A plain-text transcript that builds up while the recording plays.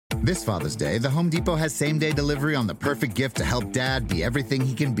This Father's Day, the Home Depot has same-day delivery on the perfect gift to help Dad be everything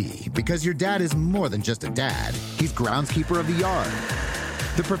he can be. Because your dad is more than just a dad. He's groundskeeper of the yard,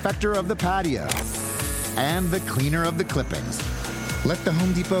 the perfecter of the patio, and the cleaner of the clippings. Let the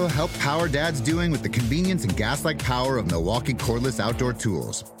Home Depot help power Dad's doing with the convenience and gas-like power of Milwaukee cordless outdoor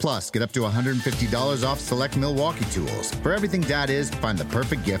tools. Plus, get up to $150 off select Milwaukee tools. For everything Dad is, find the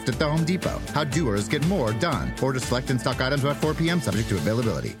perfect gift at the Home Depot. How doers get more done. Order select and stock items by 4 p.m. subject to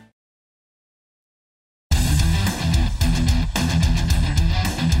availability.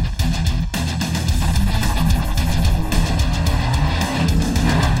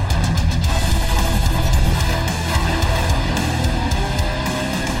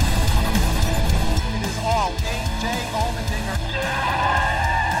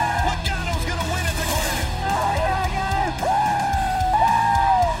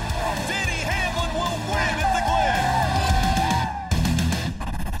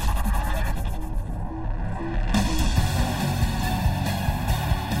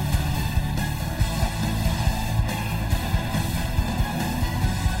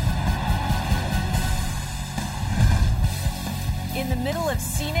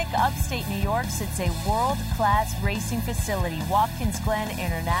 Upstate New York sits a world-class racing facility, Watkins Glen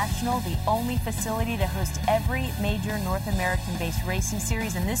International, the only facility to host every major North American-based racing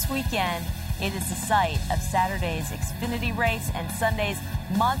series. And this weekend, it is the site of Saturday's Xfinity race and Sunday's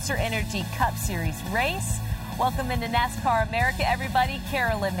Monster Energy Cup Series race. Welcome into NASCAR America, everybody.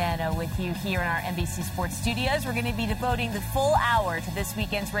 Carolyn Manno with you here in our NBC Sports studios. We're going to be devoting the full hour to this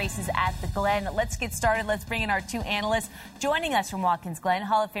weekend's races at the Glen. Let's get started. Let's bring in our two analysts. Joining us from Watkins Glen,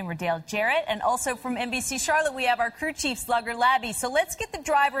 Hall of Famer Dale Jarrett, and also from NBC Charlotte, we have our crew chief, Slugger Labbe. So let's get the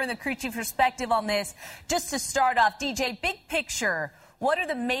driver and the crew chief perspective on this. Just to start off, DJ, big picture, what are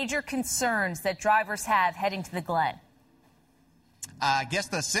the major concerns that drivers have heading to the Glen? I guess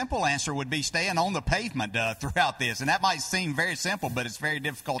the simple answer would be staying on the pavement throughout this, and that might seem very simple, but it's very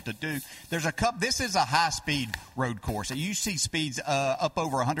difficult to do. This is a high-speed road course. You see speeds up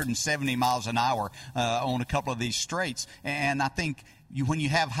over 170 miles an hour on a couple of these straights, and I think when you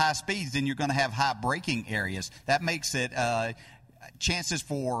have high speeds, then you're going to have high braking areas. That makes it chances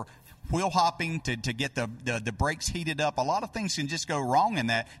for wheel hopping to get the brakes heated up. A lot of things can just go wrong in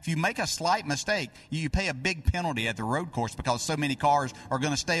that. If you make a slight mistake, you pay a big penalty at the road course because so many cars are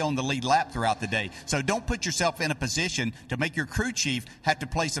going to stay on the lead lap throughout the day. So don't put yourself in a position to make your crew chief have to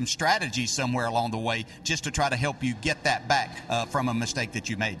play some strategy somewhere along the way just to try to help you get that back from a mistake that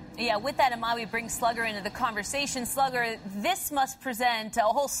you made. Yeah, with that in mind, we bring Slugger into the conversation. Slugger, this must present a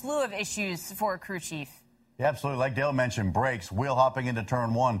whole slew of issues for a crew chief. Yeah, absolutely. Like Dale mentioned, brakes, wheel hopping into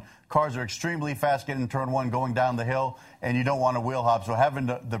turn one. Cars are extremely fast getting turn one, going down the hill, and you don't want to wheel hop. So having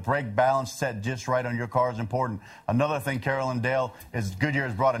the brake balance set just right on your car is important. Another thing, Carol and Dale, is Goodyear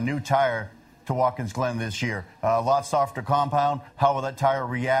has brought a new tire to Watkins Glen this year. A lot softer compound. How will that tire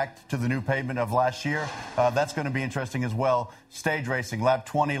react to the new pavement of last year? That's going to be interesting as well. Stage racing, lap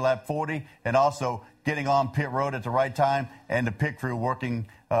 20, lap 40, and also getting on pit road at the right time and the pit crew working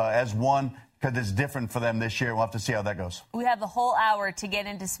as one, because it's different for them this year. We'll have to see how that goes. We have the whole hour to get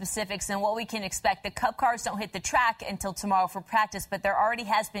into specifics and what we can expect. The Cup cars don't hit the track until tomorrow for practice, but there already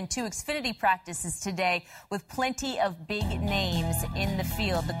has been 2 Xfinity practices today with plenty of big names in the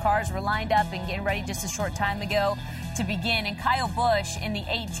field. The cars were lined up and getting ready just a short time ago to begin. And Kyle Busch in the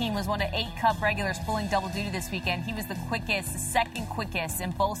 18 was one of 8 Cup regulars pulling double duty this weekend. He was the quickest, the second quickest in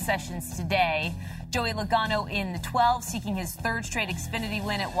both sessions today. Joey Logano in the 12, seeking his 3rd straight Xfinity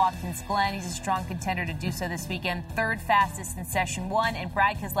win at Watkins Glen. He's a strong contender to do so this weekend. 3rd fastest in Session 1, and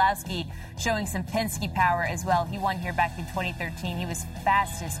Brad Keselowski showing some Penske power as well. He won here back in 2013. He was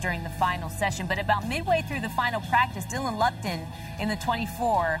fastest during the final session. But about midway through the final practice, Dylan Lupton in the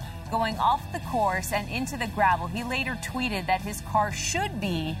 24 going off the course and into the gravel. He later tweeted that his car should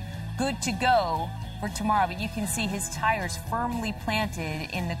be good to go for tomorrow, but you can see his tires firmly planted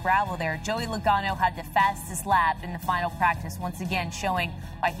in the gravel there. Joey Logano had the fastest lap in the final practice, once again showing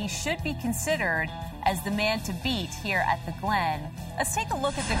why he should be considered as the man to beat here at the Glen. Let's take a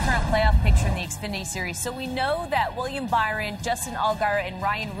look at the current playoff picture in the Xfinity Series. So we know that William Byron, Justin Allgaier, and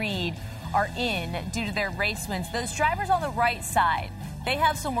Ryan Reed are in due to their race wins. Those drivers on the right side, they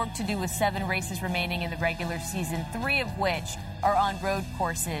have some work to do with 7 races remaining in the regular season, 3 of which are on road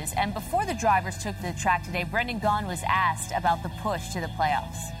courses. And before the drivers took to the track today, Brendan Gaughan was asked about the push to the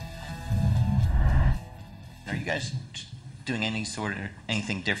playoffs. Are you guys doing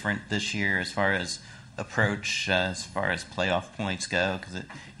anything different this year as far as approach, as far as playoff points go? Because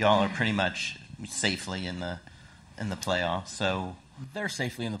y'all are pretty much safely in the playoffs. So they're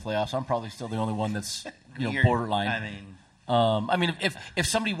safely in the playoffs. I'm probably still the only one that's borderline. I mean, I mean, if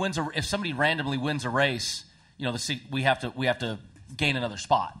somebody randomly wins a race, we have to gain another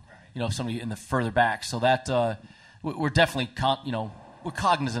spot. If somebody in the further back, so that we're definitely we're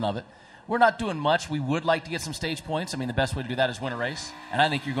cognizant of it. We're not doing much. We would like to get some stage points. I mean, the best way to do that is win a race, and I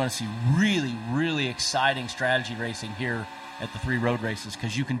think you're going to see really, really exciting strategy racing here at the 3 road races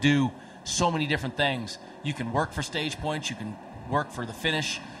because you can do so many different things. You can work for stage points. You can work for the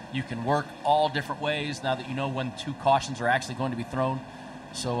finish. You can work all different ways now that you know when 2 cautions are actually going to be thrown.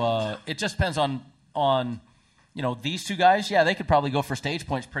 So it just depends on these 2 guys. Yeah, they could probably go for stage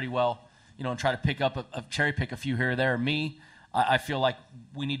points pretty well, and try to pick up a cherry pick a few here or there. Me, I feel like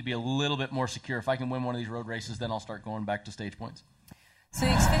we need to be a little bit more secure. If I can win one of these road races, then I'll start going back to stage points. So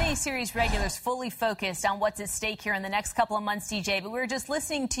the Xfinity Series regulars fully focused on what's at stake here in the next couple of months, DJ. But we were just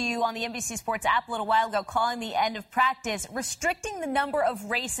listening to you on the NBC Sports app a little while ago calling the end of practice. Restricting the number of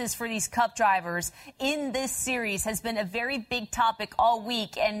races for these Cup drivers in this series has been a very big topic all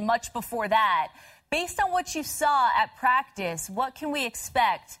week and much before that. Based on what you saw at practice, what can we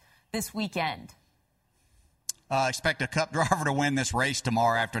expect this weekend? Expect a Cup driver to win this race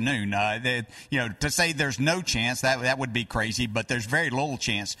tomorrow afternoon. To say there's no chance, that would be crazy, but there's very little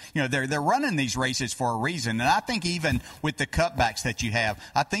chance. They're running these races for a reason, and I think even with the cutbacks that you have,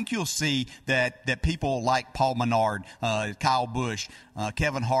 I think you'll see that people like Paul Menard, Kyle Busch,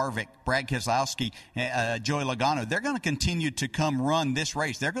 Kevin Harvick, Brad Keselowski, Joey Logano, they're going to continue to come run this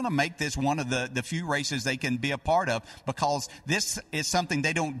race. They're going to make this one of the few races they can be a part of because this is something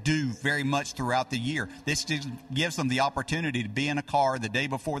they don't do very much throughout the year. This just gives them the opportunity to be in a car the day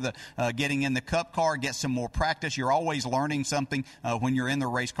before getting in the Cup car, get some more practice. You're always learning something when you're in the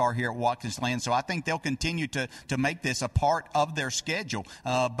race car here at Watkins Glen. So I think they'll continue to make this a part of their schedule.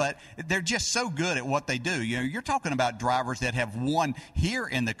 But they're just so good at what they do. You're talking about drivers that have won here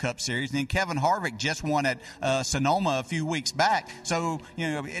in the Cup Series. And then Kevin Harvick just won at Sonoma a few weeks back. So,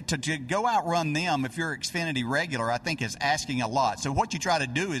 to go outrun them, if you're Xfinity regular, I think is asking a lot. So what you try to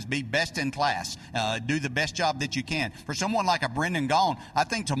do is be best in class, do the best job that you can. For someone like a Brendan Gaughan, I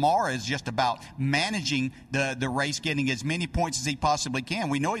think tomorrow is just about managing the race, getting as many points as he possibly can.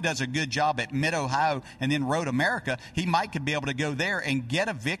 We know he does a good job at Mid-Ohio and then Road America. He might could be able to go there and get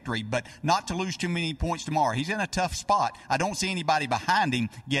a victory, but not to lose too many points tomorrow. He's in a tough spot. I don't see anybody behind him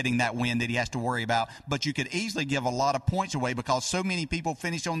getting that win that he has to worry about, but you could easily give a lot of points away because so many people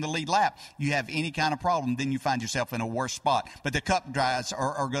finish on the lead lap. You have any kind of problem, then you find yourself in a worse spot. But the Cup drivers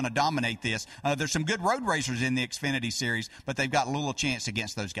are going to dominate this. There's some good road racers in the Xfinity Series, but they've got little chance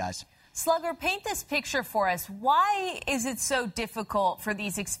against those guys. Slugger, paint this picture for us. Why is it so difficult for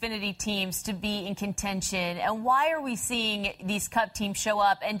these Xfinity teams to be in contention? And why are we seeing these Cup teams show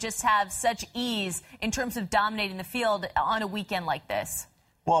up and just have such ease in terms of dominating the field on a weekend like this?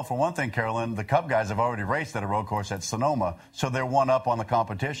 Well, for one thing, Carolyn, the Cup guys have already raced at a road course at Sonoma, so they're one up on the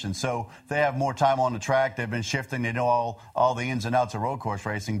competition. So they have more time on the track. They've been shifting. They know all the ins and outs of road course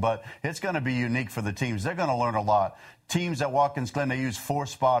racing, but it's going to be unique for the teams. They're going to learn a lot. Teams at Watkins Glen, they use 4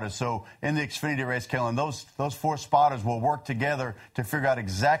 spotters. So in the Xfinity race, Carolyn, those 4 spotters will work together to figure out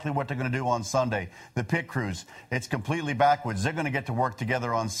exactly what they're going to do on Sunday. The pit crews, it's completely backwards. They're going to get to work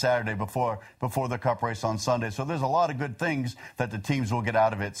together on Saturday before the Cup race on Sunday. So there's a lot of good things that the teams will get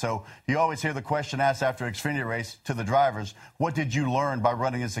out of it. So you always hear the question asked after Xfinity race to the drivers, what did you learn by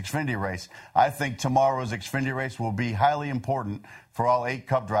running this Xfinity race? I think tomorrow's Xfinity race will be highly important for all 8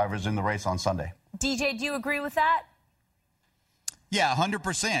 Cup drivers in the race on Sunday. DJ, do you agree with that? Yeah,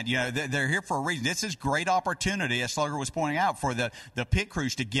 100%. They're here for a reason. This is great opportunity, as Slugger was pointing out, for the pit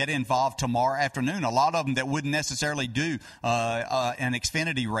crews to get involved tomorrow afternoon. A lot of them that wouldn't necessarily do an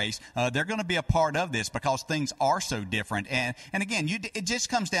Xfinity race, they're going to be a part of this because things are so different. And again, it just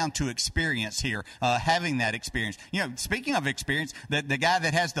comes down to experience here, having that experience. Speaking of experience, the guy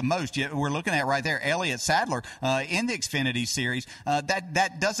that has the most, we're looking at right there, Elliott Sadler, in the Xfinity series,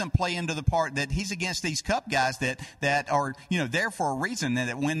 that doesn't play into the part that he's against these Cup guys that are, there for a reason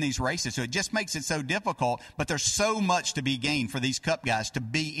that win these races. So it just makes it so difficult, but there's so much to be gained for these Cup guys to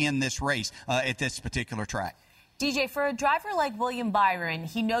be in this race at this particular track. DJ, for a driver like William Byron,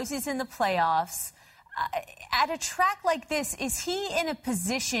 he knows he's in the playoffs. At a track like this, is he in a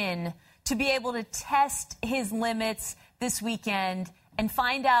position to be able to test his limits this weekend and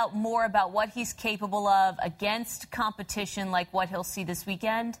find out more about what he's capable of against competition like what he'll see this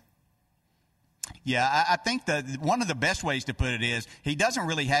weekend? Yeah, I think one of the best ways to put it is he doesn't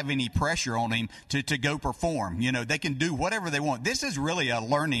really have any pressure on him to go perform. You know, they can do whatever they want. This is really a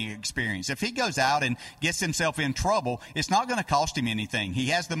learning experience. If he goes out and gets himself in trouble, it's not going to cost him anything. He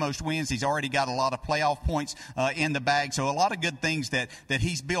has the most wins. He's already got a lot of playoff points in the bag. So a lot of good things that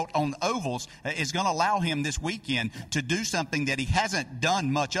he's built on the ovals is going to allow him this weekend to do something that he hasn't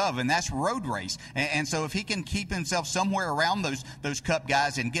done much of, and that's road race. And so if he can keep himself somewhere around those Cup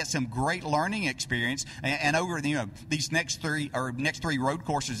guys and get some great learning experience, and over these next three road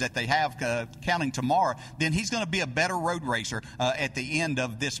courses that they have, counting tomorrow, then he's going to be a better road racer at the end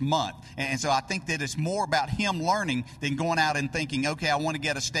of this month. And so I think that it's more about him learning than going out and thinking, okay, I want to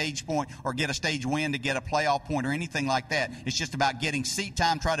get a stage point or get a stage win to get a playoff point or anything like that. It's just about getting seat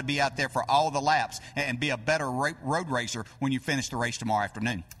time, try to be out there for all the laps, and be a better road racer when you finish the race tomorrow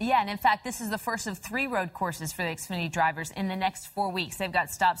afternoon. Yeah, and in fact, this is the first of 3 road courses for the Xfinity drivers in the next 4 weeks. They've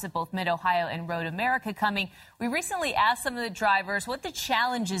got stops at both Mid-Ohio and Road America coming. We recently asked some of the drivers what the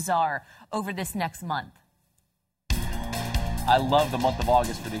challenges are over this next month. I love the month of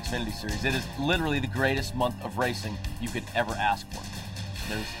August for the Xfinity Series. It is literally the greatest month of racing you could ever ask for.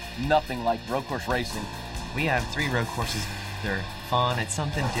 There's nothing like road course racing. We have 3 road courses. They're fun. It's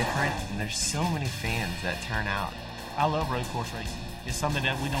something different, and there's so many fans that turn out. I love road course racing. It's something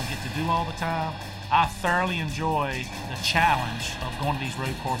that we don't get to do all the time. I thoroughly enjoy the challenge of going to these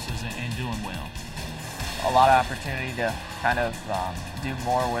road courses and doing well. A lot of opportunity to kind of do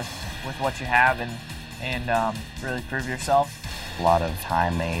more with what you have and really prove yourself. A lot of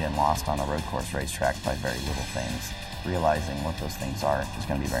time made and lost on a road course racetrack by very little things. Realizing what those things are is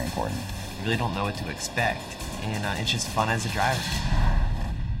going to be very important. You really don't know what to expect, and it's just fun as a driver.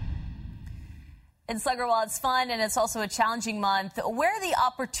 And Slugger, while it's fun and it's also a challenging month, where are the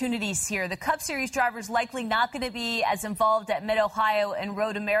opportunities here? The Cup Series drivers likely not going to be as involved at Mid-Ohio and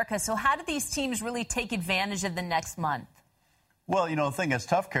Road America. So how do these teams really take advantage of the next month? Well, the thing that's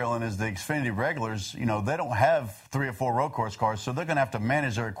tough, Carolyn, is the Xfinity regulars, they don't have 3 or 4 road course cars, so they're going to have to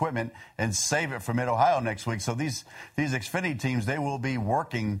manage their equipment and save it for Mid-Ohio next week. So these Xfinity teams, they will be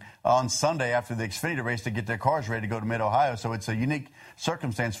working on Sunday after the Xfinity race to get their cars ready to go to Mid-Ohio. So it's a unique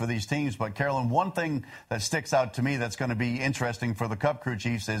circumstance for these teams. But, Carolyn, one thing that sticks out to me that's going to be interesting for the Cup crew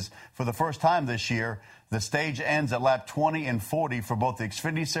chiefs is, for the first time this year, the stage ends at lap 20 and 40 for both the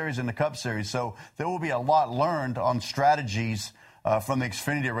Xfinity Series and the Cup Series. So there will be a lot learned on strategies from the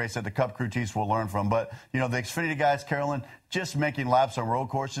Xfinity race that the Cup crew chiefs will learn from. But, the Xfinity guys, Carolyn, just making laps on road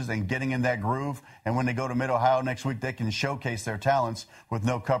courses and getting in that groove. And when they go to Mid-Ohio next week, they can showcase their talents with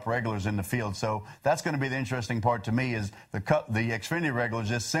no Cup regulars in the field. So that's going to be the interesting part to me, is the Xfinity regulars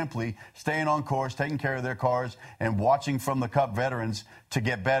just simply staying on course, taking care of their cars, and watching from the Cup veterans to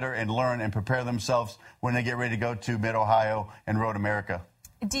get better and learn and prepare themselves when they get ready to go to Mid-Ohio and Road America.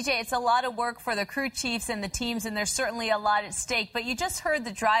 DJ, it's a lot of work for the crew chiefs and the teams, and there's certainly a lot at stake. But you just heard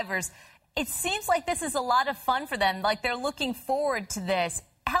the drivers. It seems like this is a lot of fun for them, like they're looking forward to this.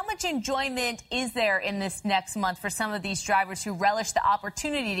 How much enjoyment is there in this next month for some of these drivers who relish the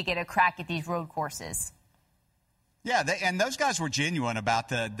opportunity to get a crack at these road courses? Yeah, and those guys were genuine about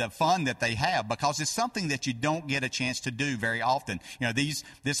the fun that they have, because it's something that you don't get a chance to do very often.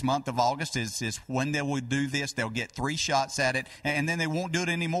 This month of August is when they will do this. They'll get 3 shots at it, and then they won't do it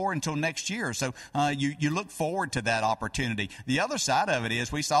anymore until next year. So you look forward to that opportunity. The other side of it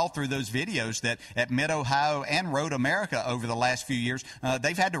is, we saw through those videos that at Mid-Ohio and Road America over the last few years,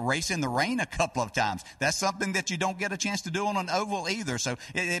 they've had to race in the rain a couple of times. That's something that you don't get a chance to do on an oval either. So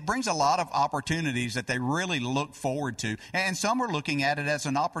it brings a lot of opportunities that they really look forward to, and some are looking at it as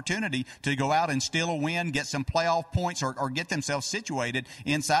an opportunity to go out and steal a win, get some playoff points, or get themselves situated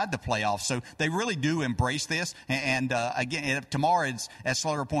inside the playoffs. So they really do embrace this, and again, tomorrow, as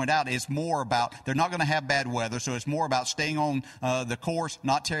Slugger pointed out, is more about, they're not going to have bad weather, so it's more about staying on the course,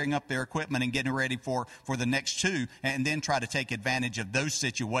 not tearing up their equipment, and getting ready for the next 2, and then try to take advantage of those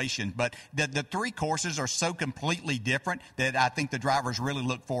situations. But the 3 courses are so completely different that I think the drivers really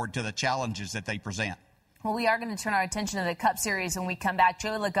look forward to the challenges that they present. Well, we are going to turn our attention to the Cup Series when we come back.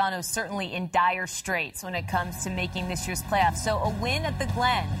 Joey Logano is certainly in dire straits when it comes to making this year's playoffs. So a win at the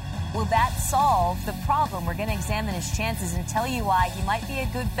Glen, will that solve the problem? We're going to examine his chances and tell you why he might be a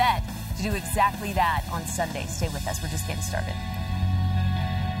good bet to do exactly that on Sunday. Stay with us. We're just getting started.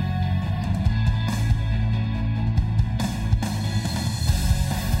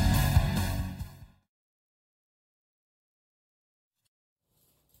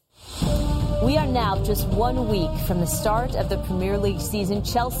 We are now just 1 week from the start of the Premier League season.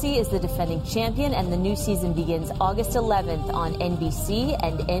 Chelsea is the defending champion, and the new season begins August 11th on NBC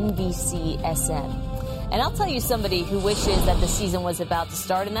and NBCSN. And I'll tell you somebody who wishes that the season was about to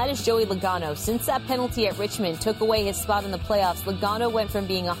start, and that is Joey Logano. Since that penalty at Richmond took away his spot in the playoffs, Logano went from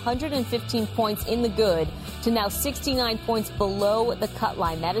being 115 points in the good to now 69 points below the cut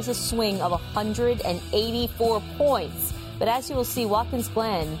line. That is a swing of 184 points. But as you will see, Watkins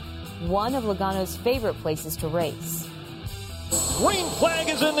Glen, one of Logano's favorite places to race. Green flag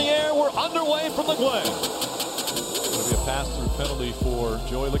is in the air. We're underway from the Glen. It'll be a pass-through penalty for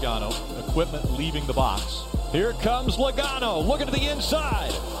Joey Logano. Equipment leaving the box. Here comes Logano, looking to the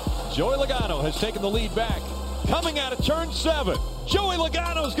inside. Joey Logano has taken the lead back. Coming out of turn 7. Joey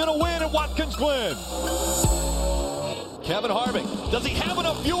Logano is going to win at Watkins Glen. Kevin Harvick, does he have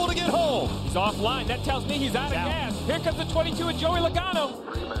enough fuel to get home? He's offline. That tells me he's out of gas. Here comes the 22 of Joey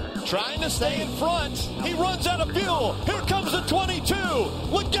Logano. Trying to stay in front. He runs out of fuel. Here comes the 22.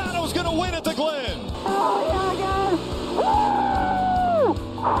 Logano's going to win at the Glen. Oh, yeah, guys. Woo!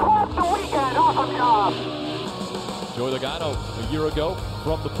 What the weekend. Awesome job. Joey Logano, a year ago,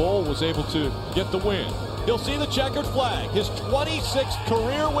 from the pole, was able to get the win. He'll see the checkered flag. His 26th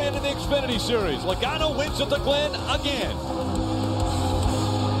career win in the Xfinity Series. Logano wins at the Glen again.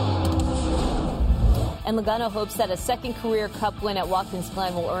 And Logano hopes that a second career Cup win at Watkins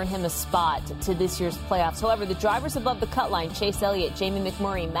Glen will earn him a spot to this year's playoffs. However, the drivers above the cut line, Chase Elliott, Jamie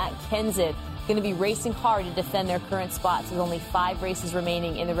McMurray, Matt Kenseth, going to be racing hard to defend their current spots with only 5 races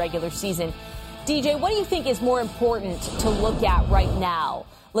remaining in the regular season. DJ, what do you think is more important to look at right now?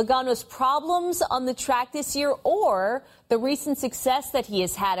 Logano's problems on the track this year or the recent success that he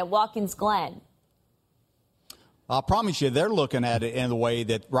has had at Watkins Glen? I promise you they're looking at it in the way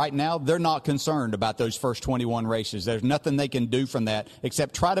that right now they're not concerned about those first 21 races. There's nothing they can do from that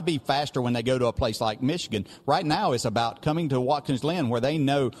except try to be faster when they go to a place like Michigan. Right now it's about coming to Watkins Glen where they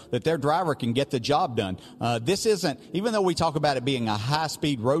know that their driver can get the job done. This isn't, even though we talk about it being a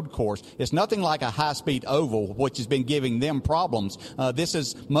high-speed road course, it's nothing like a high-speed oval, which has been giving them problems. This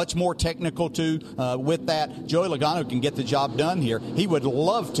is much more technical, too. With that, Joey Logano can get the job done here. He would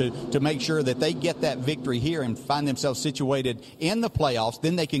love to make sure that they get that victory here and find themselves situated in the playoffs.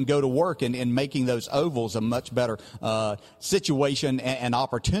 Then they can go to work in making those ovals a much better situation and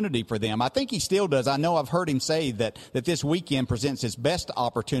opportunity for them. I think he still does. I know I've heard him say that this weekend presents his best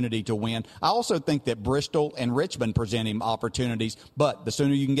opportunity to win. I also think that Bristol and Richmond present him opportunities, but the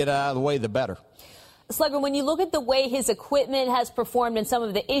sooner you can get it out of the way, the better. Slugger, when you look at the way his equipment has performed and some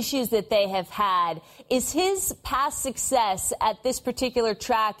of the issues that they have had, is his past success at this particular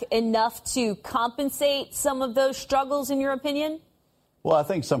track enough to compensate some of those struggles, in your opinion? Well, I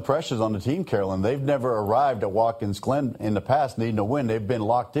think some pressure's on the team, Carolyn. They've never arrived at Watkins Glen in the past needing to win. They've been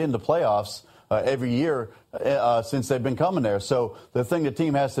locked into playoffs every year since they've been coming there. So the thing the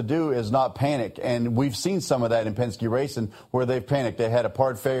team has to do is not panic. And we've seen some of that in Penske Racing where they've panicked. They had a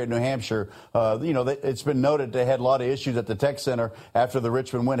part failure at New Hampshire. It's been noted they had a lot of issues at the Tech Center after the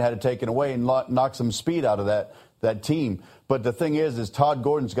Richmond win had it taken away and knocked some speed out of that team. But the thing is Todd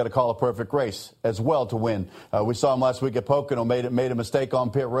Gordon's got to call a perfect race as well to win. We saw him last week at Pocono, made a mistake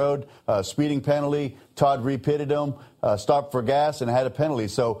on pit road, speeding penalty. Todd repitted him, stopped for gas, and had a penalty.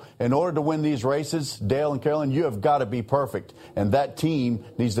 So in order to win these races, Dale and Carolyn, you have got to be perfect. And that team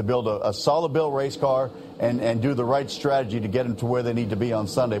needs to build a solid built race car and do the right strategy to get them to where they need to be on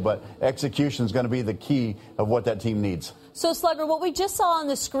Sunday. But execution is going to be the key of what that team needs. So, Slugger, what we just saw on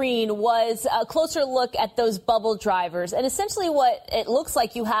the screen was a closer look at those bubble drivers. And essentially what it looks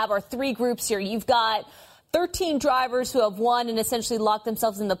like you have are 3 groups here. You've got 13 drivers who have won and essentially locked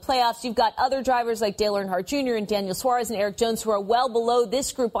themselves in the playoffs. You've got other drivers like Dale Earnhardt Jr. and Daniel Suarez and Eric Jones who are well below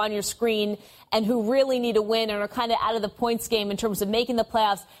this group on your screen and who really need to win and are kind of out of the points game in terms of making the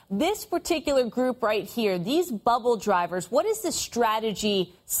playoffs. This particular group right here, these bubble drivers, what is the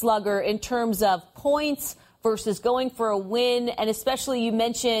strategy, Slugger, in terms of points versus going for a win? And especially you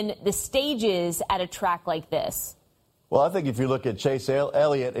mentioned the stages at a track like this. Well, I think if you look at Chase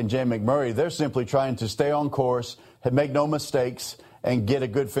Elliott and Jamie McMurray, they're simply trying to stay on course, make no mistakes, and get a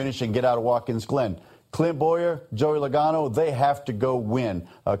good finish and get out of Watkins Glen. Clint Bowyer, Joey Logano, they have to go win.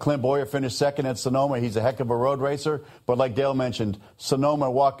 Clint Bowyer finished second at Sonoma. He's a heck of a road racer. But like Dale mentioned, Sonoma,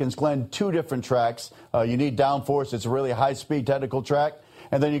 Watkins Glen, 2 different tracks. You need downforce. It's a really high-speed technical track.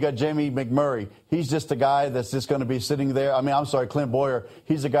 And then you got Jamie McMurray. He's just a guy that's just going to be sitting there. Clint Bowyer.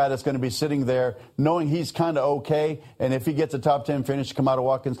 He's a guy that's going to be sitting there knowing he's kind of okay. And if he gets a top 10 finish to come out of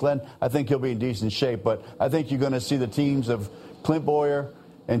Watkins Glen, I think he'll be in decent shape. But I think you're going to see the teams of Clint Bowyer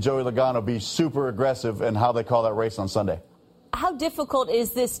and Joey Logano be super aggressive in how they call that race on Sunday. How difficult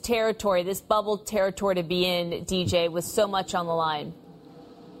is this territory, this bubble territory to be in, DJ, with so much on the line?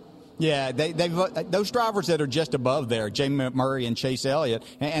 Yeah, those drivers that are just above there, Jamie McMurray and Chase Elliott,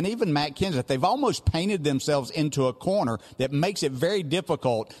 and even Matt Kenseth, they've almost painted themselves into a corner that makes it very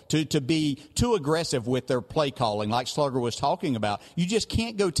difficult to be too aggressive with their play calling, like Slugger was talking about. You just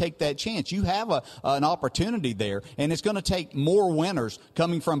can't go take that chance. You have an opportunity there, and it's going to take more winners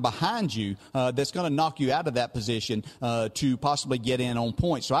coming from behind you that's going to knock you out of that position to possibly get in on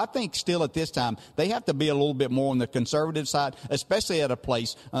points. So I think still at this time they have to be a little bit more on the conservative side, especially at a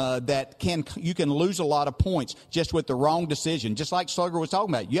place that you can lose a lot of points just with the wrong decision. Just like Slugger was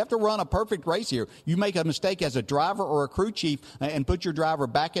talking about, you have to run a perfect race here. You make a mistake as a driver or a crew chief and put your driver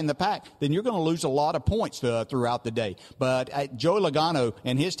back in the pack, then you're going to lose a lot of points throughout the day. But Joey Logano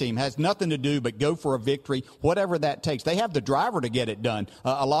and his team has nothing to do but go for a victory, whatever that takes. They have the driver to get it done.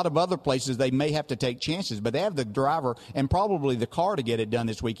 A lot of other places they may have to take chances, but they have the driver and probably the car to get it done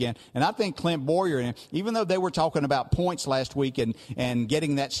this weekend. And I think Clint Bowyer, even though they were talking about points last week and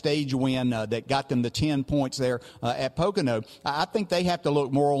getting that stage win that got them the 10 points there at Pocono, I think they have to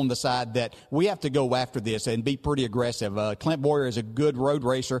look more on the side that we have to go after this and be pretty aggressive. Clint Bowyer is a good road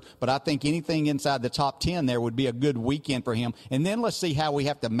racer, but I think anything inside the top 10 there would be a good weekend for him. And then let's see how we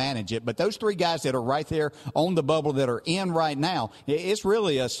have to manage it. But those three guys that are right there on the bubble that are in right now, it's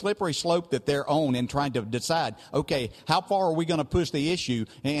really a slippery slope that they're on in trying to decide, okay, how far are we going to push the issue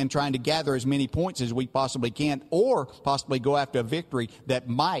and trying to gather as many points as we possibly can, or possibly go after a victory that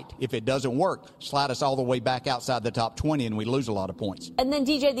might, if it doesn't work, slide us all the way back outside the top 20 and we lose a lot of points. And then,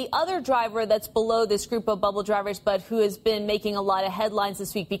 DJ, the other driver that's below this group of bubble drivers, but who has been making a lot of headlines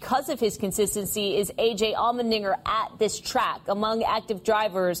this week because of his consistency, is A.J. Allmendinger at this track. Among active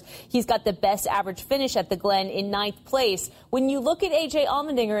drivers, he's got the best average finish at the Glen in 9th place. When you look at A.J.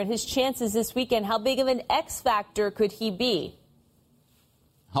 Allmendinger and his chances this weekend, how big of an X factor could he be?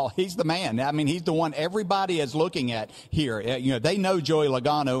 Oh, he's the man. I mean, he's the one everybody is looking at here. They know Joey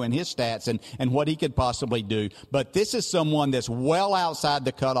Logano and his stats and what he could possibly do. But this is someone that's well outside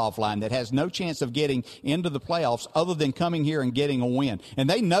the cutoff line that has no chance of getting into the playoffs other than coming here and getting a win. And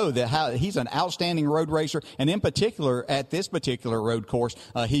they know that he's an outstanding road racer. And in particular, at this particular road course,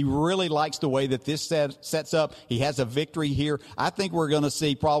 he really likes the way that this sets up. He has a victory here. I think we're going to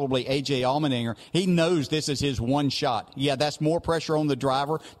see probably A.J. Allmendinger. He knows this is his one shot. Yeah, that's more pressure on the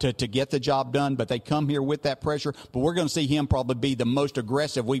driver to get the job done, but they come here with that pressure. But we're going to see him probably be the most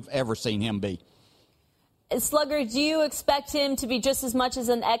aggressive we've ever seen him be. Slugger, do you expect him to be just as much as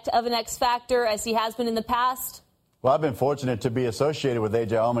an X factor as he has been in the past? Well, I've been fortunate to be associated with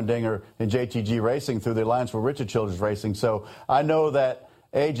A.J. Allmendinger and JTG Racing through the Alliance for Richard Children's Racing, so I know that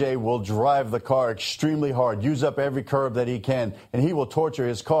AJ will drive the car extremely hard, use up every curb that he can, and he will torture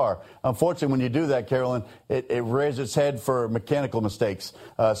his car. Unfortunately, when you do that, Carolyn, it raises its head for mechanical mistakes.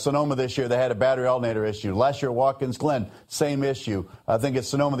 Sonoma this year, they had a battery alternator issue. Last year, Watkins Glen, same issue. I think at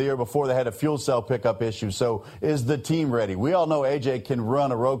Sonoma the year before, they had a fuel cell pickup issue. So is the team ready? We all know AJ can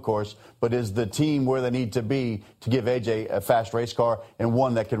run a road course, but is the team where they need to be to give AJ a fast race car and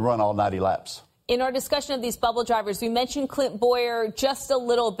one that can run all 90 laps? In our discussion of these bubble drivers, we mentioned Clint Bowyer just a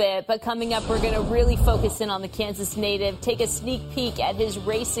little bit, but coming up, we're going to really focus in on the Kansas native, take a sneak peek at his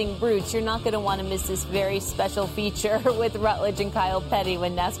racing roots. You're not going to want to miss this very special feature with Rutledge and Kyle Petty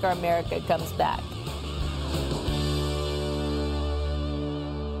when NASCAR America comes back.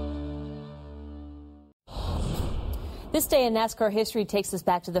 This day in NASCAR history takes us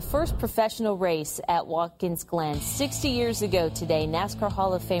back to the first professional race at Watkins Glen. 60 years ago today, NASCAR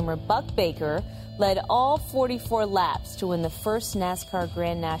Hall of Famer Buck Baker led all 44 laps to win the first NASCAR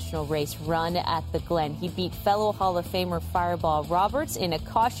Grand National race run at the Glen. He beat fellow Hall of Famer Fireball Roberts in a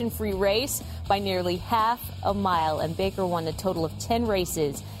caution-free race by nearly half a mile, and Baker won a total of 10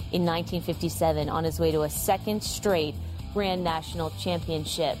 races in 1957 on his way to a second straight Grand National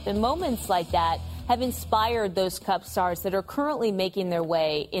Championship. And moments like that have inspired those Cup stars that are currently making their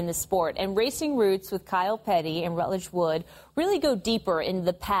way in the sport. And Racing Roots with Kyle Petty and Rutledge Wood really go deeper into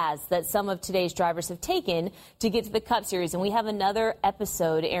the paths that some of today's drivers have taken to get to the Cup Series. And we have another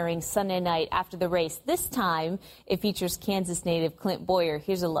episode airing Sunday night after the race. This time, it features Kansas native Clint Bowyer.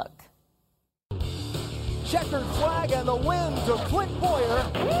 Here's a look. Checkered flag and the win to Clint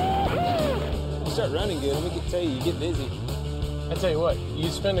Bowyer. You start running good, let me tell you, you get busy. I tell you what, you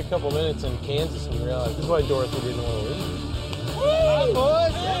spend a couple minutes in Kansas and you realize this is why Dorothy didn't want to leave. Hi,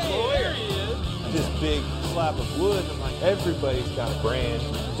 boys. Hey, there he is. This big slab of wood. I'm like, everybody's got a brand.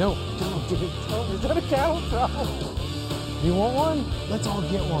 Don't, dude. Is that a cattle prod? You want one? Let's all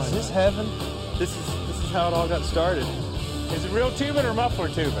get one. Is this heaven? This is how it all got started. Is it real tubing or muffler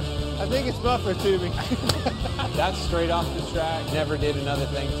tubing? I think it's muffler tubing. That's straight off the track. Never did another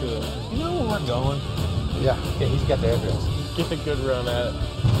thing to it. You know where we're going? Yeah, he's got the address. Get a good run at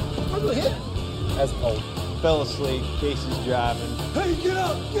it. That's cold. Fell asleep. Casey's driving. Hey, get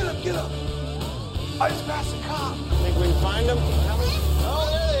up! I just passed a cop. Think we can find them? Oh,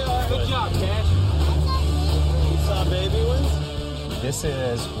 there they are. Good job, Cash. You saw baby ones? This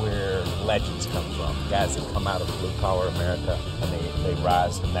is where legends come from. Guys that come out of blue-collar America, and they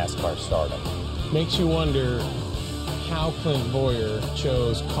rise to NASCAR stardom. Makes you wonder how Clint Bowyer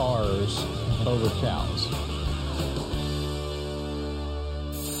chose cars over cows.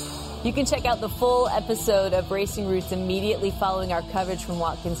 You can check out the full episode of Racing Roots immediately following our coverage from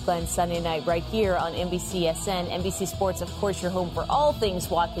Watkins Glen Sunday night right here on NBCSN. NBC Sports, of course, your home for all things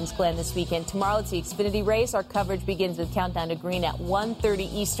Watkins Glen this weekend. Tomorrow it's the Xfinity race. Our coverage begins with Countdown to Green at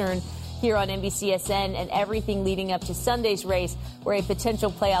 1:30 Eastern here on NBCSN, and everything leading up to Sunday's race where a potential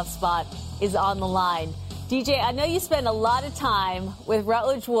playoff spot is on the line. DJ, I know you spend a lot of time with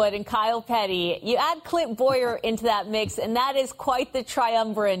Rutledge Wood and Kyle Petty. You add Clint Bowyer into that mix, and that is quite the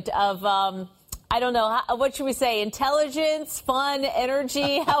triumvirate of, I don't know, what should we say, intelligence, fun,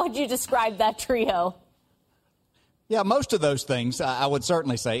 energy? How would you describe that trio? Yeah, most of those things, I would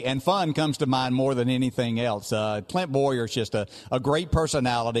certainly say. And fun comes to mind more than anything else. Clint Bowyer is just a great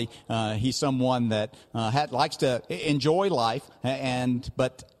personality. He's someone that likes to enjoy life,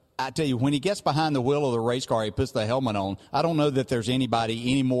 but I tell you, when he gets behind the wheel of the race car, he puts the helmet on. I don't know that there's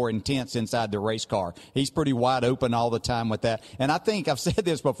anybody any more intense inside the race car. He's pretty wide open all the time with that. And I think, I've said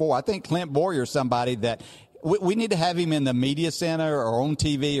this before, I think Clint Bowyer is somebody that we need to have him in the media center or on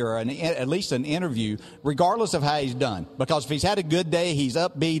TV or at least an interview, regardless of how he's done. Because if he's had a good day, he's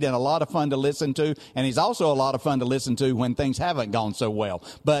upbeat and a lot of fun to listen to. And he's also a lot of fun to listen to when things haven't gone so well.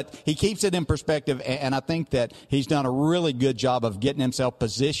 But he keeps it in perspective, and I think that he's done a really good job of getting himself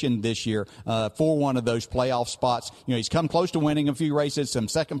positioned this year for one of those playoff spots. You know, he's come close to winning a few races, some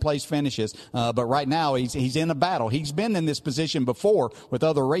second-place finishes. But right now, he's in a battle. He's been in this position before with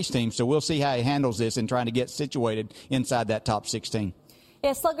other race teams, so we'll see how he handles this in trying to get situated inside that top 16.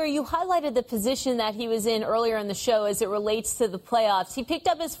 Yeah, Slugger, you highlighted the position that he was in earlier in the show as it relates to the playoffs. He picked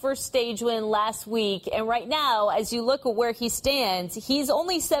up his first stage win last week, and right now, as you look at where he stands, he's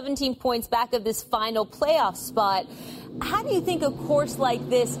only 17 points back of this final playoff spot. How do you think a course like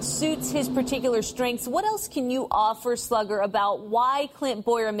this suits his particular strengths? What else can you offer, Slugger, about why Clint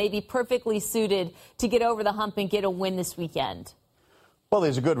Bowyer may be perfectly suited to get over the hump and get a win this weekend? Well,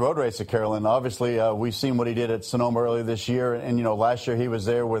 he's a good road racer, Carolyn. Obviously, we've seen what he did at Sonoma earlier this year. And, you know, last year he was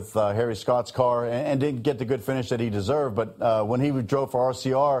there with Harry Scott's car and didn't get the good finish that he deserved. But when he drove for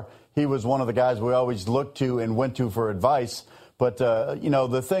RCR, he was one of the guys we always looked to and went to for advice. But, you know,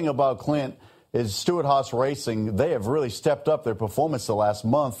 the thing about Clint is Stewart-Haas Racing, they have really stepped up their performance the last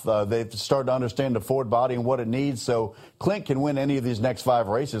month. They've started to understand the Ford body and what it needs. So Clint can win any of these next 5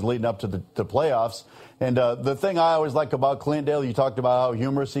 races leading up to the playoffs. And the thing I always like about Clint, Dale, you talked about how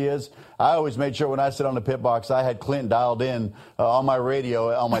humorous he is. I always made sure when I sit on the pit box, I had Clint dialed in on my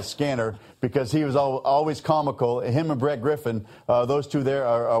radio, on my scanner, because he was always comical. Him and Brett Griffin, those two there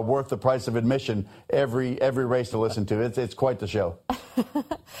are worth the price of admission every race to listen to. It's quite the show.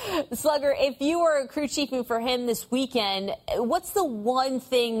 Slugger, if you were crew chiefing for him this weekend, what's the one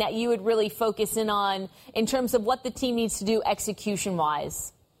thing that you would really focus in on in terms of what the team needs to do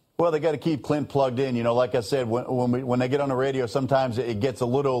execution-wise? Well, they got to keep Clint plugged in. You know, like I said, when they get on the radio, sometimes it gets a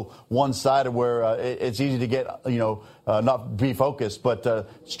little one-sided where it's easy to get, you know, not be focused. But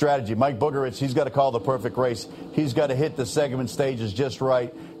strategy. Mike Bugarich, he's got to call the perfect race. He's got to hit the segment stages just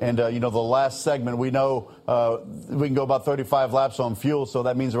right. And, you know, the last segment, we know we can go about 35 laps on fuel. So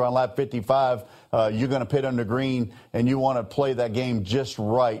that means around lap 55, you're going to pit under green, and you want to play that game just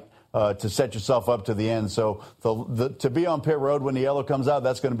right. To set yourself up to the end. So to be on pit road when the yellow comes out,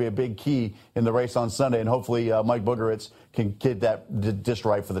 that's going to be a big key in the race on Sunday. And hopefully Mike Bugarich can get that just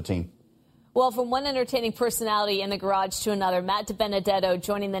right for the team. Well, from one entertaining personality in the garage to another, Matt DiBenedetto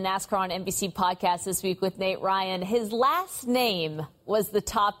joining the NASCAR on NBC podcast this week with Nate Ryan. His last name was the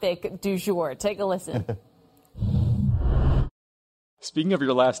topic du jour. Take a listen. Speaking of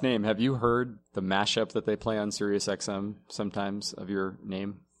your last name, have you heard the mashup that they play on SiriusXM sometimes of your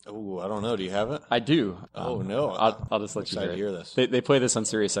name? Oh, I don't know. Do you have it? I do. Oh, no. I'll just let you hear this. They play this on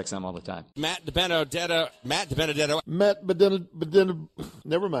SiriusXM all the time. Matt DiBenedetto.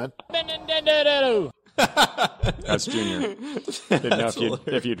 Never mind. That's Junior. Didn't know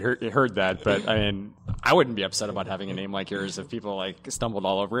if you'd heard that, but I mean, I wouldn't be upset about having a name like yours if people like stumbled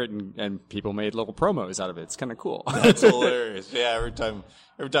all over it and people made little promos out of it. It's kind of cool. That's hilarious. Yeah, every time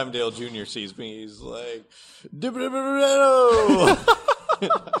Dale Jr. sees me, he's like, DiBenedetto.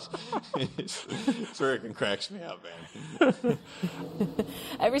 Freaking cracks me up, man.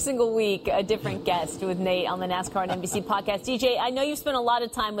 Every single week, a different guest with Nate on the NASCAR and NBC podcast. DJ, I know you've spent a lot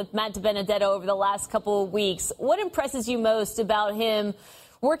of time with Matt DiBenedetto over the last couple of weeks. What impresses you most about him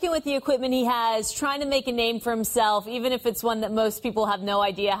working with the equipment he has, trying to make a name for himself, even if it's one that most people have no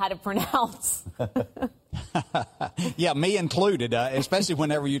idea how to pronounce? Yeah, me included, especially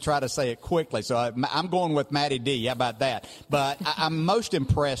whenever you try to say it quickly. So I'm going with Matty D. How about that? But I'm most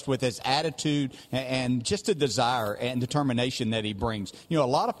impressed with his attitude and just the desire and determination that he brings. You know, a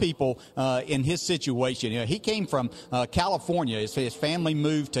lot of people in his situation, you know, he came from California. His family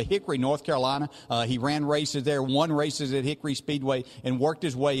moved to Hickory, North Carolina. He ran races there, won races at Hickory Speedway, and worked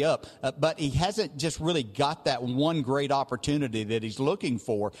his way up. But he hasn't just really got that one great opportunity that he's looking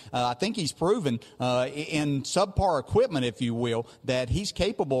for. I think he's proven in subpar equipment, if you will, that he's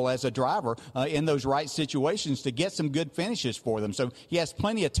capable as a driver in those right situations to get some good finishes for them. So he has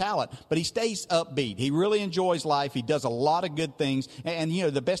plenty of talent, but he stays upbeat. He really enjoys life. He does a lot of good things. And you know,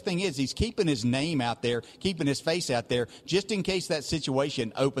 the best thing is he's keeping his name out there, keeping his face out there, just in case that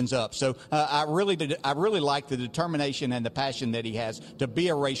situation opens up. So I really like the determination and the passion that he has to be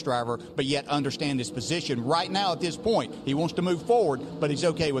a race driver, but yet understand his position right now at this point. He wants to move forward, but he's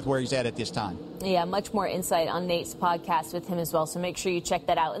okay with where he's at this time. Yeah, much more insight on Nate's podcast with him as well, so make sure you check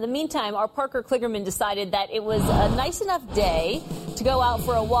that out. In the meantime, our Parker Kligerman decided that it was a nice enough day to go out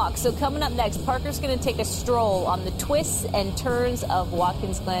for a walk. So coming up next, Parker's going to take a stroll on the twists and turns of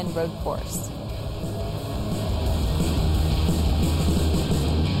Watkins Glen Road Course.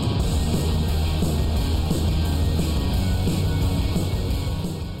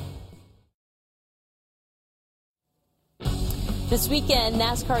 This weekend,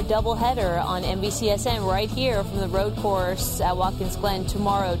 NASCAR doubleheader on NBCSN right here from the road course at Watkins Glen.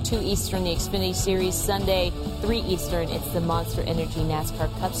 Tomorrow, 2 Eastern, the Xfinity Series. Sunday, 3 Eastern, it's the Monster Energy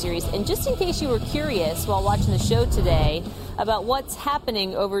NASCAR Cup Series. And just in case you were curious while watching the show today about what's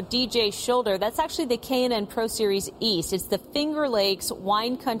happening over DJ's shoulder, that's actually the K&N Pro Series East. It's the Finger Lakes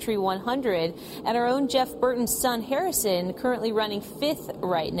Wine Country 100, and our own Jeff Burton's son Harrison currently running 5th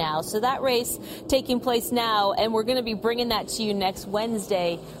right now. So that race taking place now, and we're going to be bringing that to you next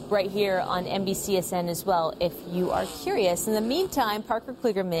Wednesday right here on NBCSN as well, if you are curious. In the meantime, Parker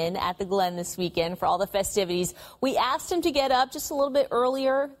Kligerman at the Glen this weekend for all the festivities. We asked him to get up just a little bit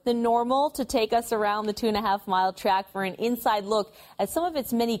earlier than normal to take us around the 2.5-mile track for an inside look at some of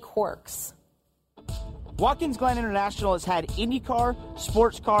its many quirks. Watkins Glen International has had IndyCar,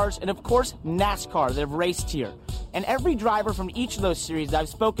 sports cars, and of course NASCAR that have raced here. And every driver from each of those series that I've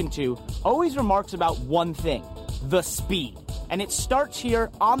spoken to always remarks about one thing: the speed. And it starts here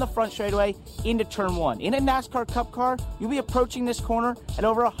on the front straightaway into turn 1. In a NASCAR Cup car, you'll be approaching this corner at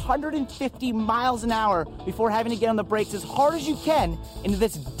over 150 miles an hour before having to get on the brakes as hard as you can into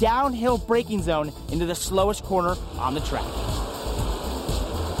this downhill braking zone into the slowest corner on the track.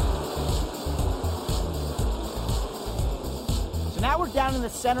 So now we're down in the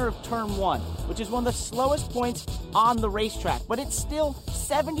center of turn 1, which is one of the slowest points on the racetrack, but it's still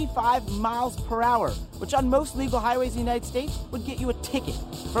 75 miles per hour, which on most legal highways in the United States would get you a ticket.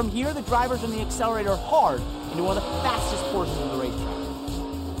 From here, the drivers on the accelerator hard into one of the fastest portions of the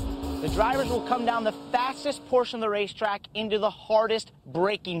racetrack. The drivers will come down the fastest portion of the racetrack into the hardest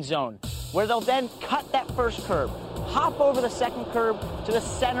braking zone, where they'll then cut that first curb, hop over the second curb to the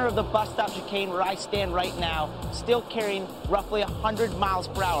center of the bus stop chicane where I stand right now, still carrying roughly 100 miles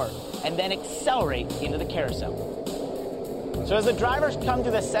per hour, and then accelerate into the carousel. So as the drivers come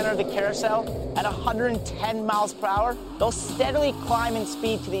to the center of the carousel at 110 miles per hour, they'll steadily climb in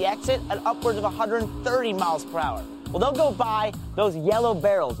speed to the exit at upwards of 130 miles per hour. Well, they'll go by those yellow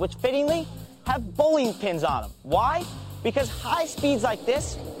barrels, which fittingly have bowling pins on them. Why? Because high speeds like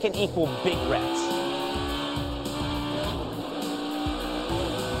this can equal big wrecks.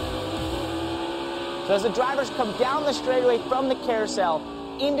 So as the drivers come down the straightaway from the carousel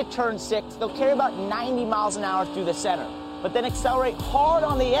into turn 6, they'll carry about 90 miles an hour through the center, but then accelerate hard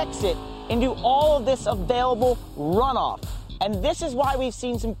on the exit and do all of this available runoff. And this is why we've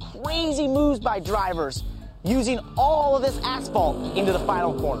seen some crazy moves by drivers using all of this asphalt into the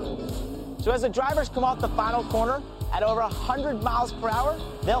final corner. So as the drivers come off the final corner at over 100 miles per hour,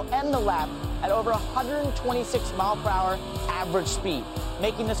 they'll end the lap at over 126 mile per hour average speed,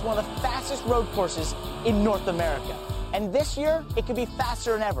 making this one of the fastest road courses in North America. And this year, it could be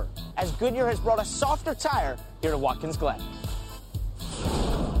faster than ever, as Goodyear has brought a softer tire here to Watkins Glen.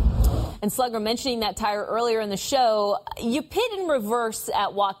 And Slugger, mentioning that tire earlier in the show, you pit in reverse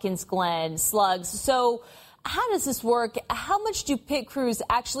at Watkins Glen, Slugs. So how does this work? How much do pit crews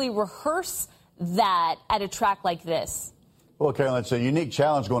actually rehearse that at a track like this? Well, Carolyn, it's a unique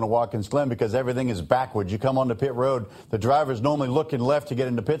challenge going to Watkins Glen because everything is backwards. You come onto pit road, the driver's normally looking left to get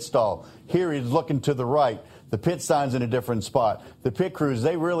into pit stall. Here he's looking to the right. The pit sign's in a different spot. The pit crews,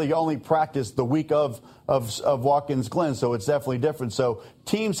 they really only practice the week of Watkins Glen, so it's definitely different. So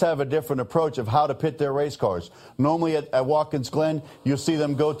teams have a different approach of how to pit their race cars. Normally at Watkins Glen, you'll see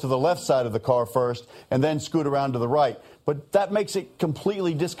them go to the left side of the car first and then scoot around to the right. But that makes it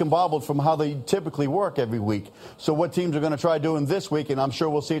completely discombobulated from how they typically work every week. So what teams are going to try doing this week, and I'm sure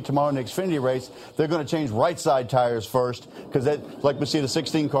we'll see it tomorrow in the Xfinity race, they're going to change right side tires first, because like we see the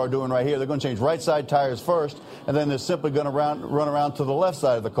 16 car doing right here, they're going to change right side tires first, and then they're simply going to run around to the left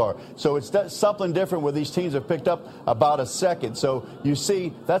side of the car. So it's something different where these teams have picked up about a second. So you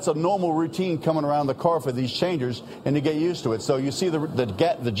see that's a normal routine coming around the car for these changers, and to get used to it. So you see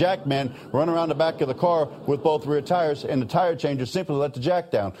the jack man run around the back of the car with both rear tires, and the tire changer simply let the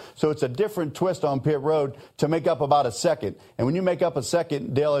jack down. So it's a different twist on pit road to make up about a second. And when you make up a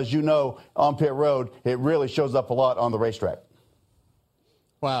second, Dale, as you know, on pit road, it really shows up a lot on the racetrack.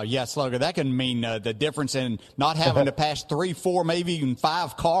 Wow, yeah, Slugger, that can mean the difference in not having to pass 3, 4, maybe even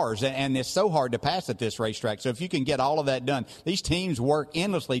 5 cars, and it's so hard to pass at this racetrack. So if you can get all of that done, these teams work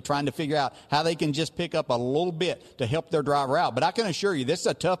endlessly trying to figure out how they can just pick up a little bit to help their driver out. But I can assure you, this is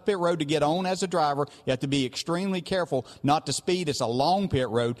a tough pit road to get on as a driver. You have to be extremely careful not to speed. It's a long pit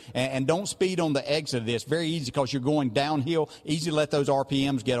road, and don't speed on the exit of this. Very easy because you're going downhill. Easy to let those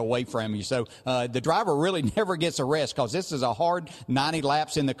RPMs get away from you. So the driver really never gets a rest because this is a hard 90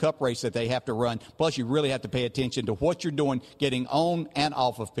 laps in the Cup race that they have to run. Plus, you really have to pay attention to what you're doing getting on and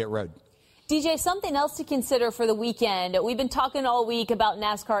off of pit road. DJ, something else to consider for the weekend. We've been talking all week about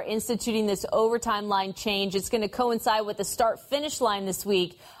NASCAR instituting this overtime line change. It's going to coincide with the start-finish line this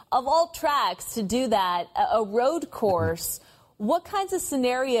week. Of all tracks to do that, a road course, what kinds of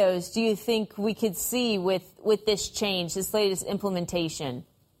scenarios do you think we could see with this change, this latest implementation?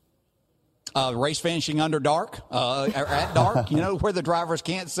 Race finishing under dark, or at dark, where the drivers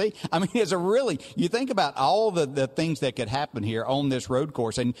can't see. I mean, you think about all the things that could happen here on this road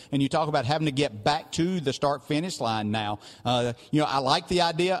course, and you talk about having to get back to the start-finish line now. I like the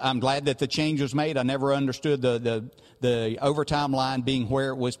idea. I'm glad that the change was made. I never understood the overtime line being where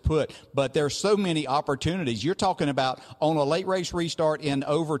it was put. But there's so many opportunities. You're talking about on a late race restart in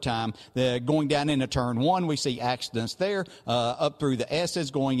overtime, going down into turn 1, we see accidents there, up through the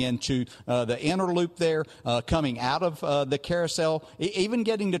S's, going into the inner loop there, coming out of the carousel. Even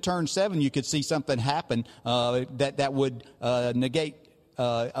getting to turn 7, you could see something happen that would negate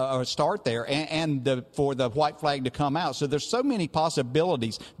or start there and for the white flag to come out. So there's so many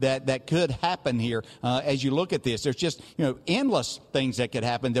possibilities that could happen here as you look at this. There's just endless things that could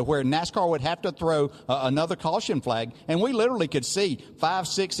happen that where NASCAR would have to throw another caution flag, and we literally could see 5,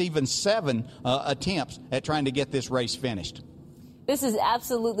 6, even 7 attempts at trying to get this race finished. This is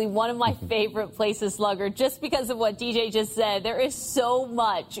absolutely one of my favorite places, Slugger, just because of what DJ just said. There is so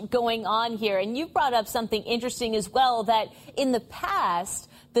much going on here. And you brought up something interesting as well, that in the past,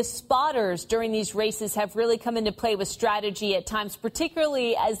 the spotters during these races have really come into play with strategy at times,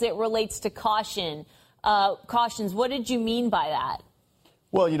 particularly as it relates to cautions. What did you mean by that?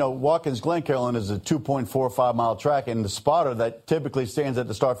 Well, Watkins Glen, Carolyn, is a 2.45-mile track, and the spotter that typically stands at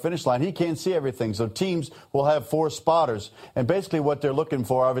the start-finish line, he can't see everything. So teams will have 4 spotters, and basically what they're looking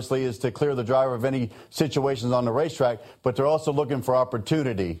for, obviously, is to clear the driver of any situations on the racetrack, but they're also looking for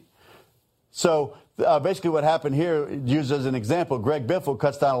opportunity. So basically what happened here, used as an example, Greg Biffle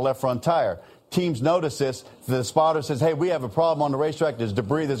cuts down a left front tire. Teams notice this. The spotter says, hey, we have a problem on the racetrack. There's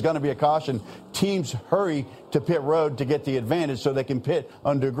debris. There's going to be a caution. Teams hurry to pit road to get the advantage so they can pit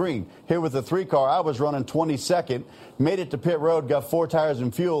under green. Here with the 3-car, I was running 22nd, made it to pit road, got 4 tires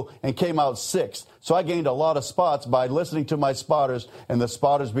and fuel, and came out 6th. So I gained a lot of spots by listening to my spotters and the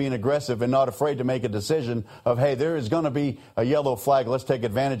spotters being aggressive and not afraid to make a decision of, hey, there is going to be a yellow flag. Let's take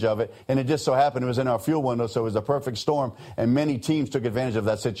advantage of it. And it just so happened it was in our fuel window, so it was a perfect storm, and many teams took advantage of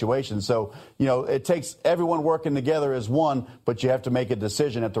that situation. So, it takes everyone working together as one, but you have to make a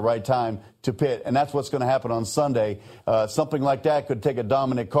decision at the right time to pit, and that's what's going to happen on Sunday. Something like that could take a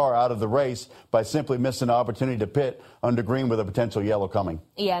dominant car out of the race by simply missing an opportunity to pit under green with a potential yellow coming.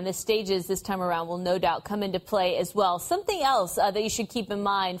 Yeah, and the stages this time around will no doubt come into play as well. Something else that you should keep in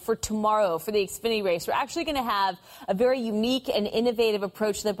mind for tomorrow for the Xfinity race, we're actually going to have a very unique and innovative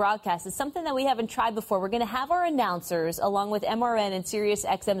approach to the broadcast. It's something that we haven't tried before. We're going to have our announcers, along with MRN and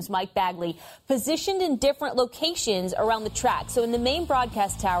SiriusXM's Mike Bagley, positioned in different locations around the track. So in the main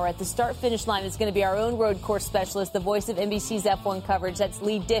broadcast tower at the start-finish finish line is going to be our own road course specialist, the voice of NBC's F1 coverage. That's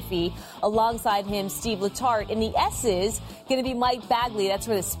Lee Diffie. Alongside him, Steve Letarte. In the S's, going to be Mike Bagley. That's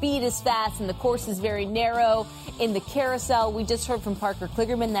where the speed is fast and the course is very narrow. In the carousel, we just heard from Parker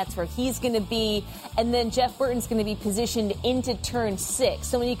Kligerman. That's where he's going to be. And then Jeff Burton's going to be positioned into turn 6.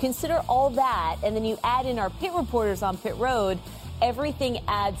 So when you consider all that, and then you add in our pit reporters on pit road, everything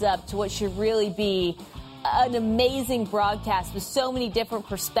adds up to what should really be an amazing broadcast with so many different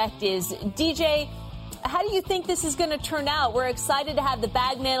perspectives. DJ, how do you think this is going to turn out? We're excited to have the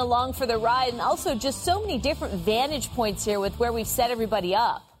Bagman along for the ride, and also just so many different vantage points here with where we've set everybody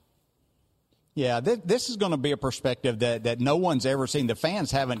up. Yeah, this is going to be a perspective that no one's ever seen. The fans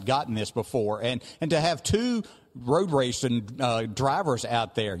haven't gotten this before. And to have two road racing drivers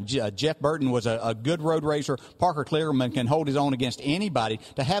out there. Jeff Burton was a good road racer. Parker Kligerman can hold his own against anybody.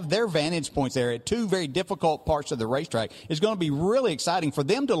 To have their vantage points there at two very difficult parts of the racetrack is going to be really exciting for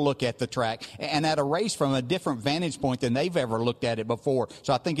them to look at the track and at a race from a different vantage point than they've ever looked at it before.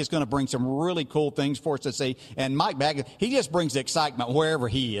 So I think it's going to bring some really cool things for us to see. And Mike Bagley, he just brings the excitement wherever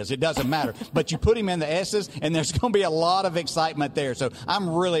he is. It doesn't matter. But you put him in the S's, and there's going to be a lot of excitement there. So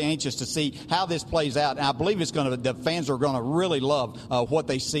I'm really anxious to see how this plays out. And I believe the fans are going to really love what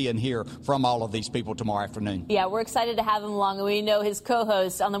they see and hear from all of these people tomorrow afternoon. Yeah, we're excited to have him along. And we know his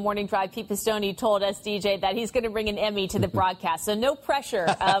co-host on the Morning Drive, Pete Pistone, told us, DJ, that he's going to bring an Emmy to the broadcast. So no pressure,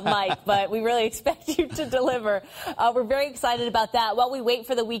 Mike, but we really expect you to deliver. We're very excited about that. While we wait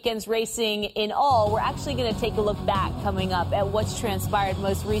for the weekend's racing in all, we're actually going to take a look back coming up at what's transpired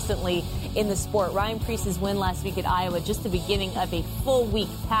most recently in the sport. Ryan Preece's win last week at Iowa, just the beginning of a full week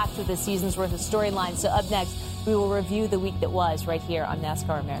packed with a season's worth of storylines. So up next, we will review the week that was right here on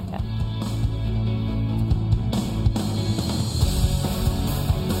NASCAR America.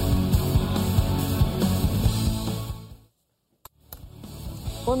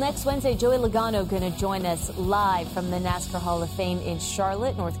 Well, next Wednesday, Joey Logano going to join us live from the NASCAR Hall of Fame in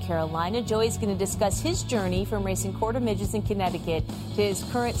Charlotte, North Carolina. Joey's going to discuss his journey from racing quarter midgets in Connecticut to his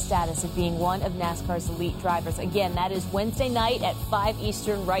current status of being one of NASCAR's elite drivers. Again, that is Wednesday night at 5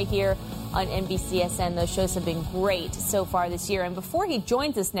 Eastern right here on NBCSN. Those shows have been great so far this year. And before he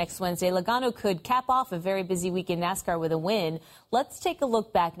joins us next Wednesday, Logano could cap off a very busy week in NASCAR with a win. Let's take a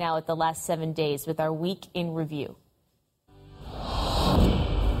look back now at the last 7 days with our week in review.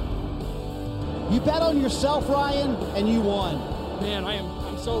 You bet on yourself, Ryan, and you won. Man,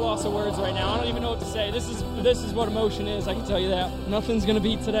 I'm so lost of words right now. I don't even know what to say. This is what emotion is, I can tell you that. Nothing's going to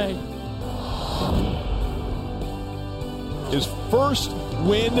beat today. His first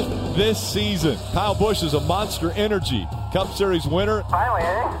win this season. Kyle Busch is a Monster Energy Cup Series winner. Finally,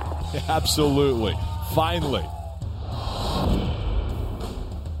 eh? Absolutely. Finally.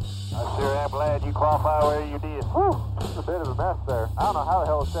 I sure am glad you qualified where you did. Whew, it's a bit of a mess there. I don't know how the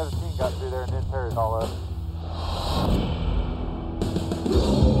hell 17 got through there and didn't tear it all up.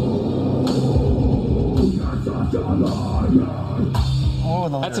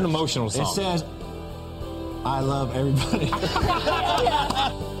 Oh, That's an emotional song. It says, I love everybody.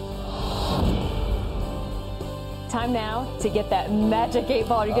 Time now to get that magic 8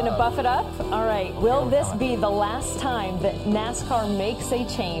 ball. Are you going to buff it up? All right. Will this be the last time that NASCAR makes a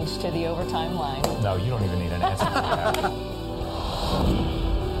change to the overtime line? No, you don't even need an answer for that.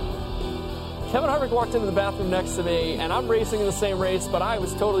 Kevin Harvick walked into the bathroom next to me, and I'm racing in the same race, but I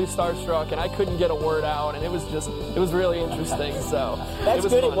was totally starstruck, and I couldn't get a word out, and it was really interesting. So that's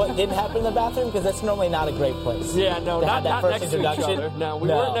good. What didn't happen in the bathroom, because that's normally not a great place. Yeah, no, not next to each other. No, we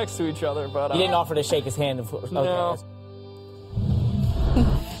weren't next to each other, but you didn't offer to shake his hand. Okay. No.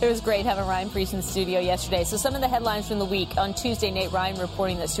 It was great having Ryan Preece in the studio yesterday. So some of the headlines from the week. On Tuesday, Nate Ryan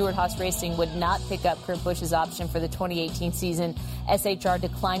reporting that Stewart-Haas Racing would not pick up Kurt Busch's option for the 2018 season. SHR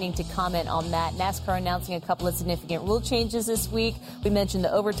declining to comment on that. NASCAR announcing a couple of significant rule changes this week. We mentioned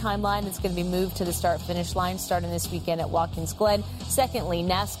the overtime line that's going to be moved to the start-finish line starting this weekend at Watkins Glen. Secondly,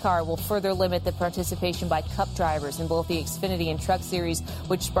 NASCAR will further limit the participation by Cup drivers in both the Xfinity and Truck Series,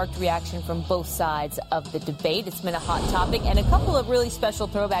 which sparked reaction from both sides of the debate. It's been a hot topic, and a couple of really special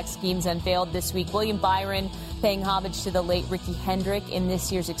throwback schemes unveiled this week. William Byron paying homage to the late Ricky Hendrick in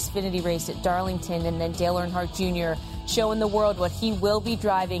this year's Xfinity race at Darlington, and then Dale Earnhardt Jr. showing the world what he will be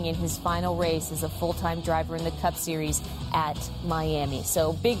driving in his final race as a full-time driver in the Cup Series at Miami.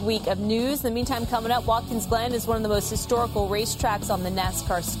 So big week of news. In the meantime, coming up, Watkins Glen is one of the most historical racetracks on the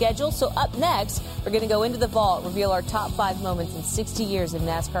NASCAR schedule. So up next, we're going to go into the vault, reveal our top 5 moments in 60 years of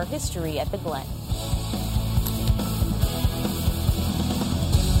NASCAR history at the Glen.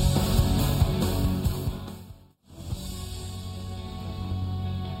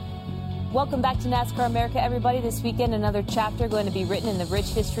 Welcome back to NASCAR America, everybody. This weekend, another chapter going to be written in the rich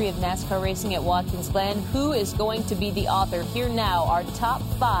history of NASCAR racing at Watkins Glen. Who is going to be the author? Here now, our top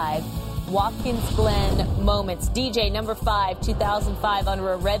 5 Watkins Glen moments. DJ, number 5, 2005,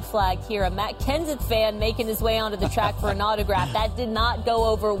 under a red flag here. A Matt Kenseth fan making his way onto the track for an autograph. That did not go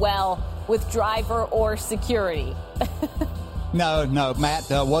over well with driver or security. No, Matt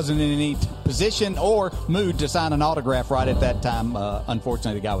wasn't in any position or mood to sign an autograph right at that time.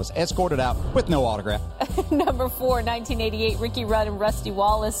 Unfortunately, the guy was escorted out with no autograph. Number 4, 1988, Ricky Rudd and Rusty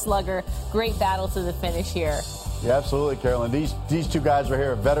Wallace slugger. Great battle to the finish here. Yeah, absolutely, Carolyn. These two guys right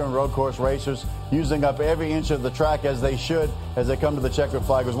here are veteran road course racers, using up every inch of the track as they should as they come to the checkered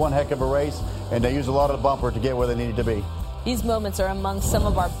flag. It was one heck of a race, and they used a lot of the bumper to get where they needed to be. These moments are among some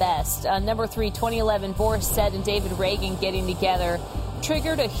of our best. Number 3, 2011, Boris Said and David Reagan getting together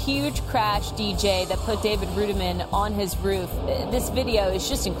triggered a huge crash, DJ, that put David Rudiman on his roof. This video is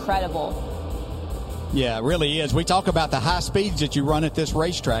just incredible. Yeah, it really is. We talk about the high speeds that you run at this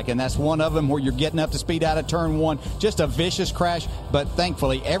racetrack, and that's one of them where you're getting up to speed out of turn 1. Just a vicious crash, but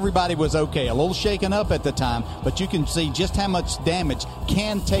thankfully everybody was okay. A little shaken up at the time, but you can see just how much damage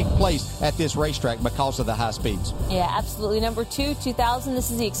can take place at this racetrack because of the high speeds. Yeah, absolutely. Number 2, 2000,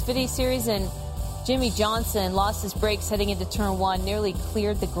 this is the Xfinity Series, and Jimmy Johnson lost his brakes heading into turn 1, nearly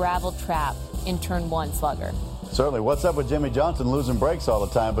cleared the gravel trap in turn 1, Slugger. Certainly. What's up with Jimmy Johnson losing brakes all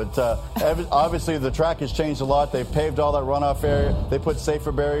the time? But obviously the track has changed a lot. They've paved all that runoff area. They put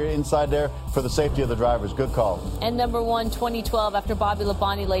safer barrier inside there for the safety of the drivers. Good call. And number 1, 2012, after Bobby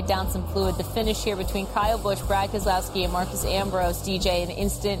Labonte laid down some fluid, the finish here between Kyle Busch, Brad Keselowski, and Marcus Ambrose, DJ, an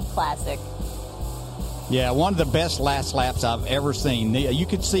instant classic. Yeah, one of the best last laps I've ever seen. You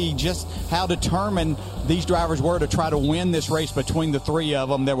could see just how determined these drivers were to try to win this race between the three of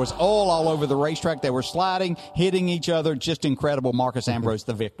them. There was oil all over the racetrack. They were sliding, hitting each other. Just incredible. Marcus Ambrose,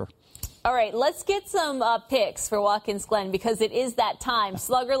 the victor. All right, let's get some picks for Watkins Glen because it is that time.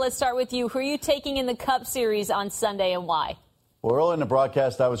 Slugger, let's start with you. Who are you taking in the Cup Series on Sunday and why? Well, early in the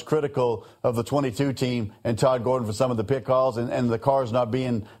broadcast, I was critical of the 22 team and Todd Gordon for some of the pit calls and the cars not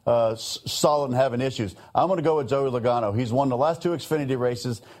being solid and having issues. I'm going to go with Joey Logano. He's won the last 2 Xfinity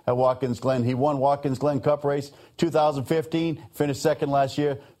races at Watkins Glen. He won Watkins Glen Cup race 2015, finished second last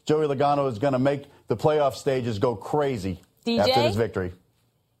year. Joey Logano is going to make the playoff stages go crazy after this victory.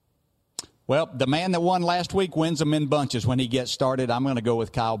 Well, the man that won last week wins them in bunches when he gets started. I'm going to go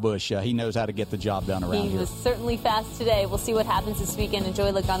with Kyle Busch. He knows how to get the job done around here. He was certainly fast today. We'll see what happens this weekend, and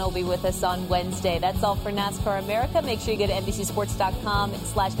Joey Logano will be with us on Wednesday. That's all for NASCAR America. Make sure you go to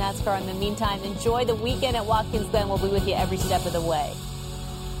NBCSports.com/NASCAR. In the meantime, enjoy the weekend at Watkins Glen. We'll be with you every step of the way.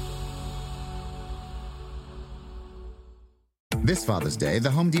 This Father's Day, the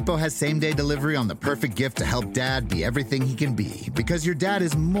Home Depot has same-day delivery on the perfect gift to help Dad be everything he can be. Because your dad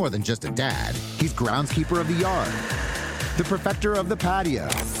is more than just a dad. He's groundskeeper of the yard, the perfecter of the patio,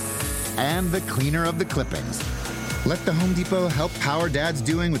 and the cleaner of the clippings. Let the Home Depot help power Dad's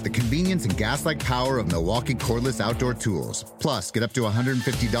doing with the convenience and gas-like power of Milwaukee cordless outdoor tools. Plus, get up to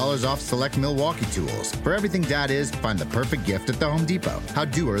 $150 off select Milwaukee tools. For everything Dad is, find the perfect gift at the Home Depot. How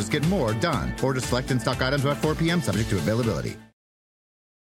doers get more done. Order select in-stock items by 4 p.m. subject to availability.